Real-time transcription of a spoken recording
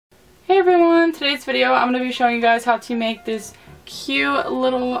in today's video I'm going to be showing you guys how to make this cute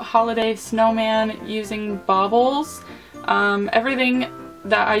little holiday snowman using baubles. Everything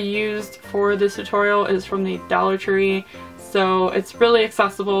that I used for this tutorial is from the Dollar Tree, so it's really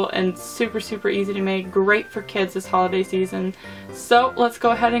accessible and super easy to make, great for kids this holiday season. So let's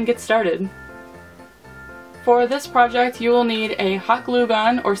go ahead and get started. For this project you will need a hot glue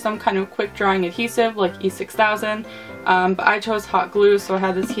gun or some kind of quick drying adhesive like E6000, but I chose hot glue, so I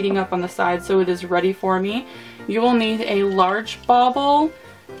had this heating up on the side so it is ready for me. You will need a large bauble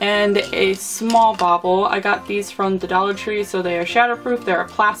and a small bauble. I got these from the Dollar Tree, so they are shatterproof, they are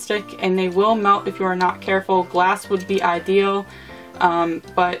plastic, and they will melt if you are not careful. Glass would be ideal,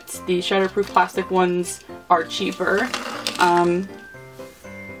 but the shatterproof plastic ones are cheaper.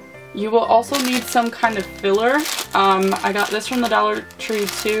 You will also need some kind of filler. I got this from the Dollar Tree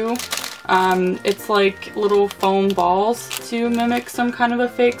too. It's like little foam balls to mimic some kind of a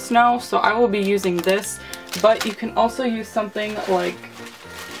fake snow, so I will be using this, but you can also use something like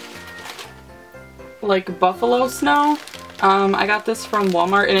buffalo snow. I got this from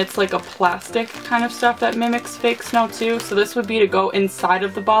Walmart and it's like a plastic kind of stuff that mimics fake snow too, so this would be to go inside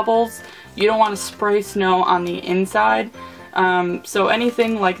of the baubles. You don't want to spray snow on the inside. So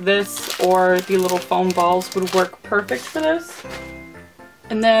anything like this or the little foam balls would work perfect for this.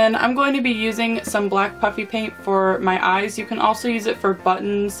 And then I'm going to be using some black puffy paint for my eyes. You can also use it for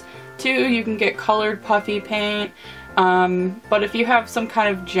buttons too. You can get colored puffy paint, but if you have some kind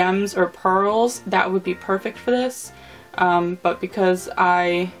of gems or pearls, that would be perfect for this. But because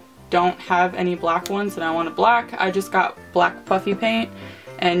I don't have any black ones and I want a black, I just got black puffy paint,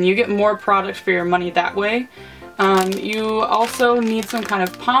 and you get more product for your money that way. You also need some kind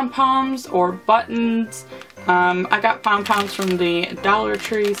of pom-poms or buttons. I got pom-poms from the Dollar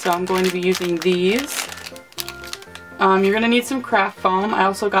Tree, so I'm going to be using these. You're going to need some craft foam. I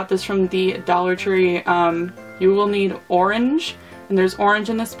also got this from the Dollar Tree. You will need orange, and there's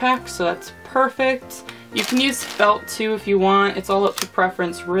orange in this pack, so that's perfect. You can use felt too if you want. It's all up to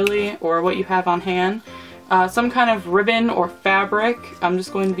preference really, or what you have on hand. Some kind of ribbon or fabric. I'm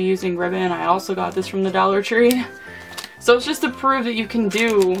just going to be using ribbon. I also got this from the Dollar Tree. So it's just to prove that you can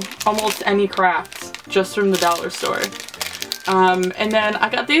do almost any craft just from the dollar store. And then I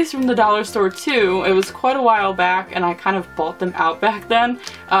got these from the dollar store too. It was quite a while back and I kind of bought them out back then.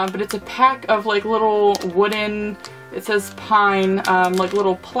 But it's a pack of like little wooden, it says pine, like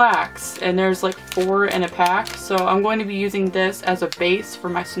little plaques, and there's like 4 in a pack. So I'm going to be using this as a base for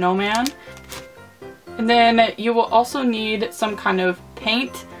my snowman. And then you will also need some kind of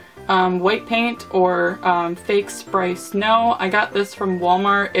paint, white paint or fake spray snow. I got this from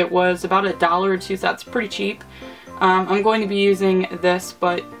Walmart. It was about $1 or $2, so that's pretty cheap. I'm going to be using this,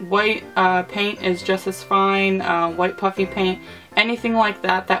 but white paint is just as fine, white puffy paint, anything like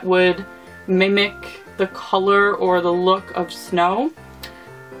that that would mimic the color or the look of snow.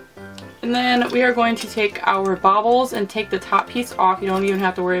 And then we are going to take our baubles and take the top piece off. You don't even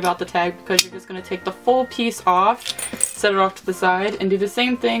have to worry about the tag because you're just going to take the full piece off, set it off to the side, and do the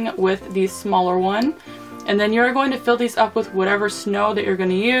same thing with the smaller one. And then you're going to fill these up with whatever snow that you're going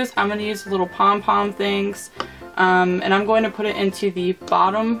to use. I'm going to use little pom-pom things, and I'm going to put it into the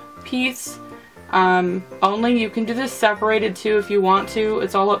bottom piece. Only you can do this separated too if you want to.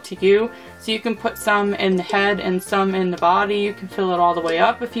 It's all up to you. So you can put some in the head and some in the body. You can fill it all the way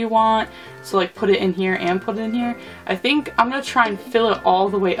up if you want. So like put it in here and put it in here. I think I'm going to try and fill it all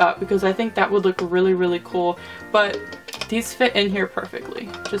the way up because I think that would look really cool. But these fit in here perfectly.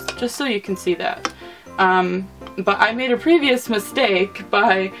 Just so you can see that. But I made a previous mistake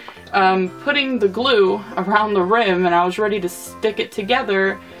by putting the glue around the rim and I was ready to stick it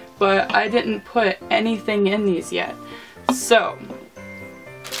together, but I didn't put anything in these yet. So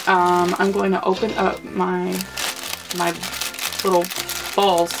I'm going to open up my little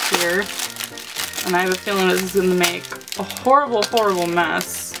balls here, and I have a feeling this is going to make a horrible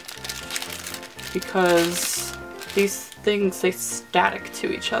mess because these things stay static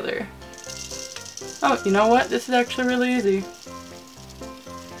to each other. Oh, you know what? This is actually really easy.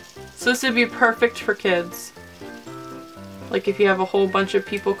 So this would be perfect for kids. Like if you have a whole bunch of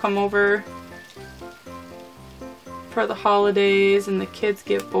people come over for the holidays and the kids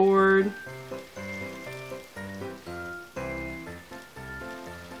get bored.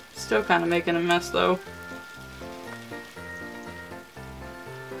 Still kind of making a mess though.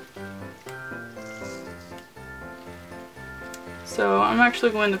 So I'm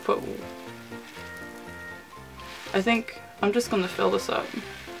actually going to put, I think I'm just going to fill this up.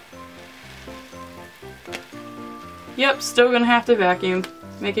 Yep, still gonna have to vacuum,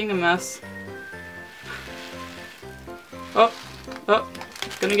 making a mess. Oh,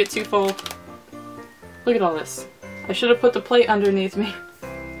 gonna get too full. Look at all this. I should have put the plate underneath me.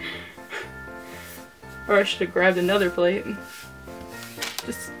 Or I should have grabbed another plate.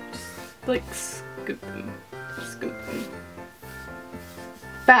 Just like scoop them. Scoop them.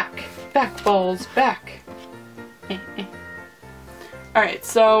 Back! Back, balls, back! Alright,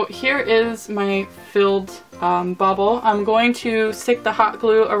 so here is my filled bubble. I'm going to stick the hot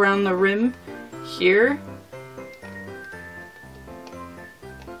glue around the rim here.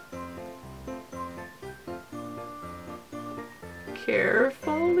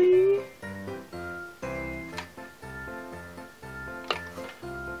 Carefully.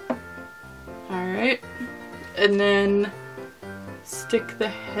 Alright, and then stick the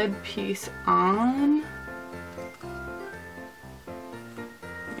headpiece on.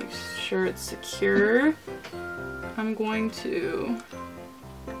 Make sure it's secure. I'm going to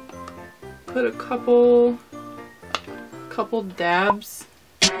put a couple dabs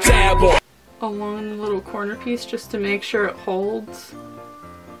along the little corner piece just to make sure it holds.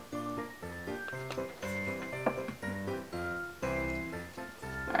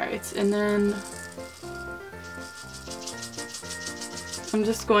 Alright, and then I'm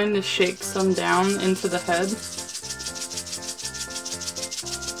just going to shake some down into the head.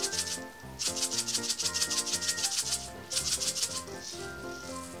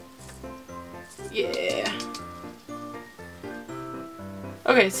 Yeah.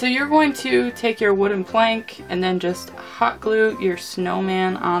 Okay, so you're going to take your wooden plank and then just hot glue your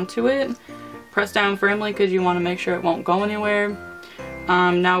snowman onto it. Press down firmly because you want to make sure it won't go anywhere.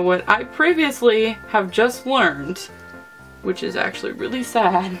 Now what I previously have just learned, which is actually really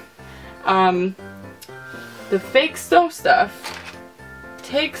sad, the fake snow stuff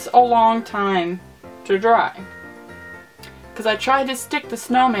takes a long time to dry. Because I tried to stick the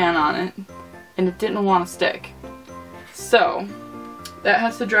snowman on it and it didn't want to stick. So that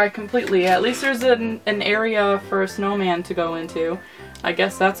has to dry completely. At least there's an area for a snowman to go into. I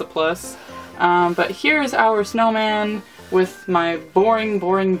guess that's a plus. But here's our snowman with my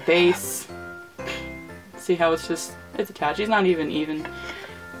boring base. See how it's attached. He's not even.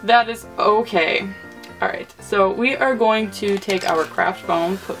 That is okay. Alright, so we are going to take our craft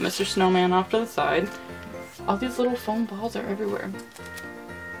foam, put Mr. Snowman off to the side. All these little foam balls are everywhere.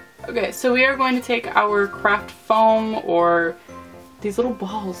 Okay, so we are going to take our craft foam, or these little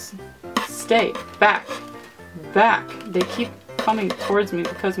balls. Stay. Back. Back. They keep coming towards me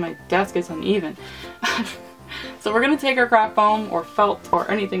because my desk is uneven. So we're going to take our craft foam or felt or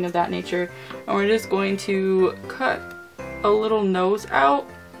anything of that nature, and we're just going to cut a little nose out.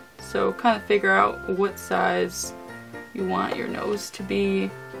 So kind of figure out what size you want your nose to be,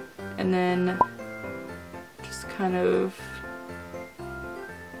 and then just kind of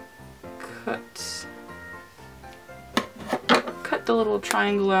cut the little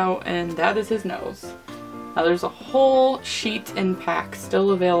triangle out, and that is his nose. Now there's a whole sheet and pack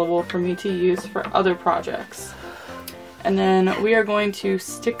still available for me to use for other projects. And then we are going to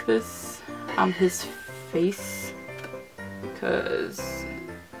stick this on his face because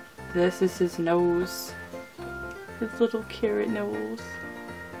this is his nose. His little carrot nose.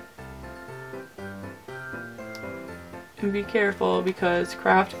 And be careful because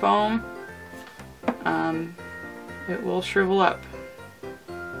craft foam, it will shrivel up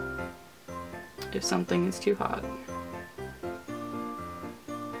if something is too hot.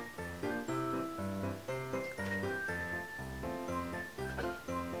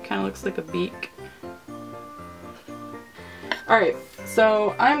 Kind of looks like a beak. Alright,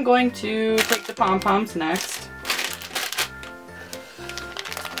 so I'm going to take the pom-poms next.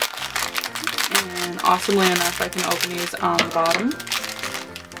 And awesomely enough, I can open these on the bottom.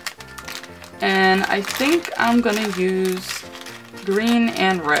 And I think I'm gonna use green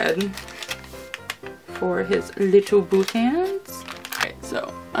and red for his little boot hands. Alright,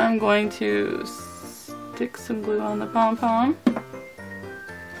 so I'm going to stick some glue on the pom-pom.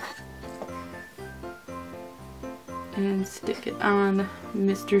 And stick it on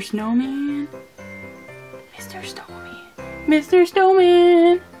Mr. Snowman. Mr. Snowman. Mr.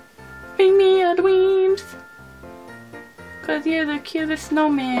 Snowman! Bring me a dreams! Cause you're the cutest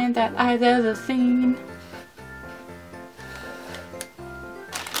snowman that I've ever seen.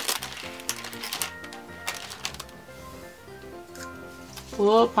 The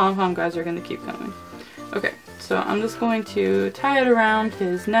little pom-pom guys are gonna keep coming. Okay, so I'm just going to tie it around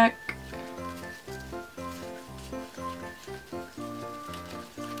his neck.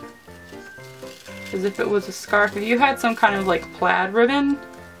 As if it was a scarf. If you had some kind of like plaid ribbon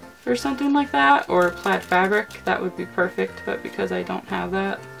or something like that, or plaid fabric, that would be perfect, but because I don't have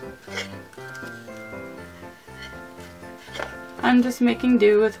that, I'm just making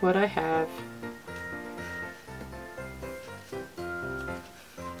do with what I have.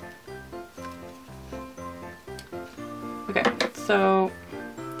 So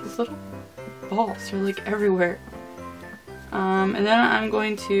these little balls are like everywhere. And then I'm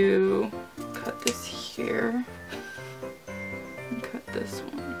going to cut this here and cut this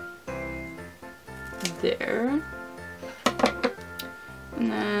one there. And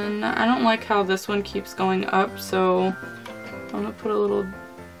then I don't like how this one keeps going up, so I'm gonna put a little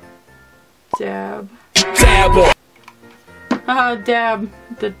dab. Dab.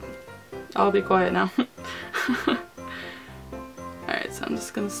 I'll be quiet now. Alright, so I'm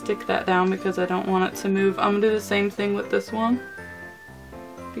just gonna stick that down because I don't want it to move. I'm gonna do the same thing with this one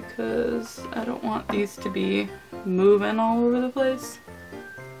because I don't want these to be moving all over the place.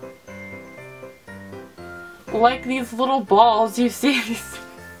 Like these little balls, you see these?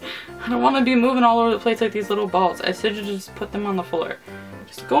 I don't want to be moving all over the place like these little balls. I should just put them on the floor.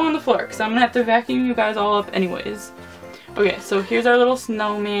 Just go on the floor because I'm gonna have to vacuum you guys all up anyways. Okay, so here's our little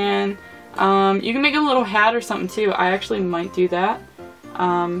snowman. You can make a little hat or something too. I actually might do that.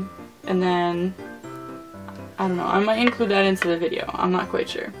 And then, I don't know, I might include that into the video. I'm not quite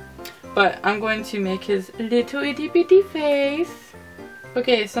sure. But I'm going to make his little itty bitty face.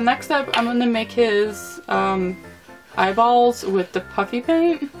 Okay, so next up I'm going to make his eyeballs with the puffy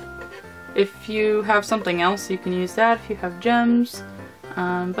paint. If you have something else you can use that if you have gems.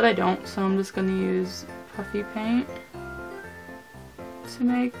 But I don't, so I'm just going to use puffy paint to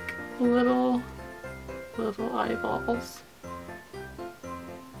make little eyeballs.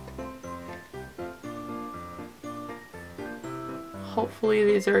 Hopefully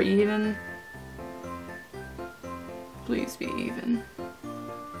these are even. Please be even.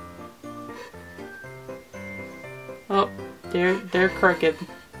 Oh, they're crooked.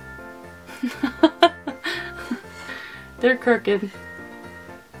 They're crooked.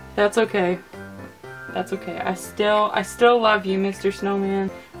 That's okay. That's okay. I still love you, Mr. Snowman.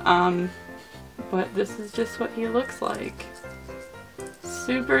 But this is just what he looks like.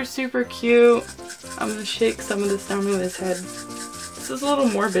 Super, super cute. I'm gonna shake some of this down with his head. This is a little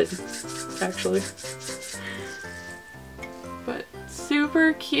morbid, actually. But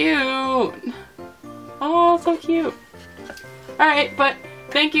super cute. Oh, so cute. Alright, but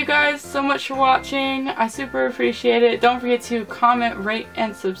thank you guys so much for watching. I super appreciate it. Don't forget to comment, rate,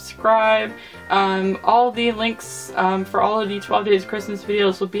 and subscribe. All the links for all of the 12 Days Christmas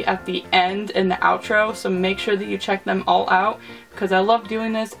videos will be at the end in the outro, so make sure that you check them all out because I love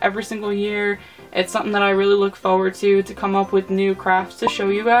doing this every single year. It's something that I really look forward to come up with new crafts to show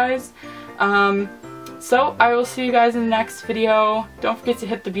you guys. So I will see you guys in the next video. Don't forget to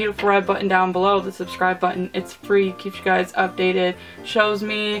hit the beautiful red button down below, the subscribe button. It's free, keeps you guys updated, shows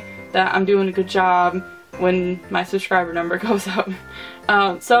me that I'm doing a good job when my subscriber number goes up.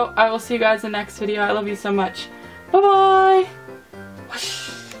 So I will see you guys in the next video. I love you so much. Bye bye!